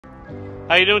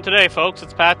How you doing today, folks?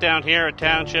 It's Pat down here at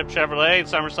Township Chevrolet in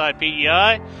Summerside,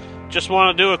 PEI. Just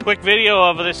want to do a quick video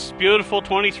of this beautiful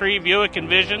 23 Buick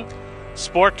Envision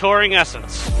Sport Touring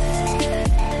Essence.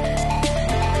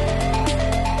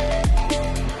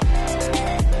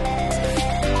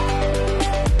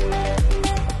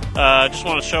 Just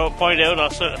want to point out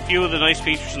also a few of the nice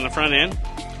features in the front end.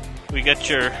 We got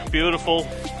your beautiful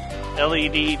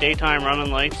LED daytime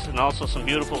running lights and also some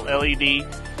beautiful LED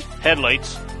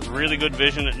headlights. Really good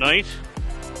vision at night.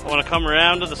 I want to come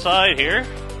around to the side here.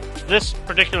 This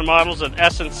particular model is an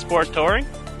Essence Sport Touring,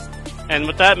 and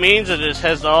what that means is it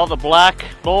has all the black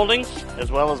moldings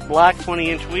as well as black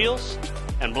 20-inch wheels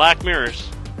and black mirrors.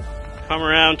 Come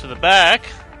around to the back.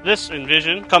 This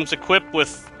Envision comes equipped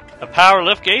with a power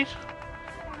liftgate,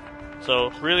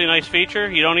 so really nice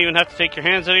feature. You don't even have to take your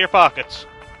hands out of your pockets.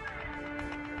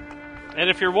 And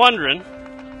if you're wondering,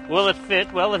 will it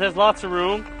fit? Well, it has lots of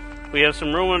room. We have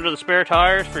some room under the spare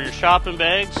tires for your shopping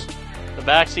bags. The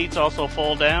back seats also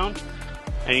fold down,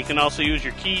 and you can also use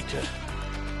your key to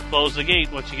close the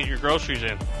gate once you get your groceries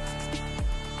in.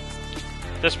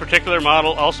 This particular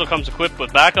model also comes equipped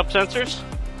with backup sensors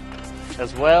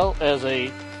as well as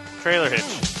a trailer hitch.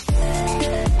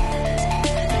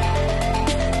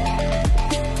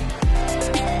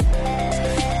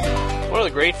 One of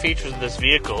the great features of this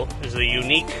vehicle is the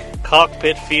unique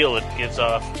cockpit feel it gives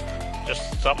off.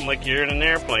 Just something like you're in an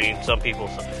airplane, some people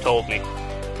told me.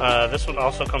 This one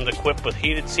also comes equipped with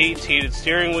heated seats, heated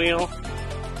steering wheel,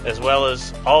 as well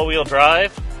as all-wheel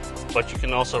drive, but you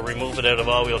can also remove it out of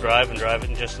all-wheel drive and drive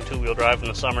it in just in two-wheel drive in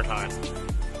the summertime.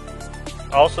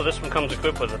 Also, this one comes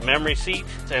equipped with a memory seat,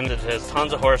 and it has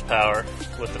tons of horsepower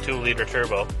with the 2-liter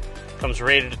turbo. Comes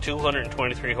rated at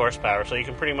 223 horsepower, so you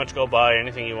can pretty much go buy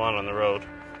anything you want on the road.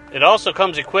 It also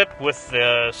comes equipped with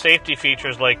safety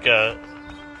features like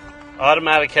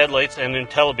automatic headlights and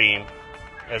IntelliBeam,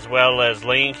 as well as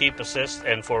lane keep assist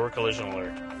and forward collision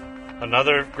alert.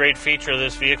 Another great feature of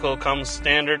this vehicle comes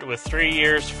standard with 3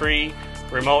 years free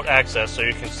remote access, so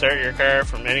you can start your car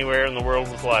from anywhere in the world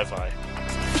with Wi-Fi.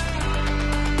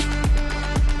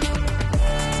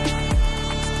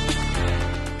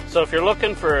 So if you're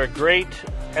looking for a great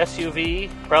SUV,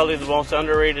 probably the most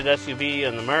underrated SUV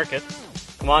in the market,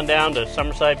 come on down to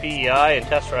Summerside, PEI and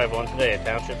test drive one today at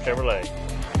Township Chevrolet.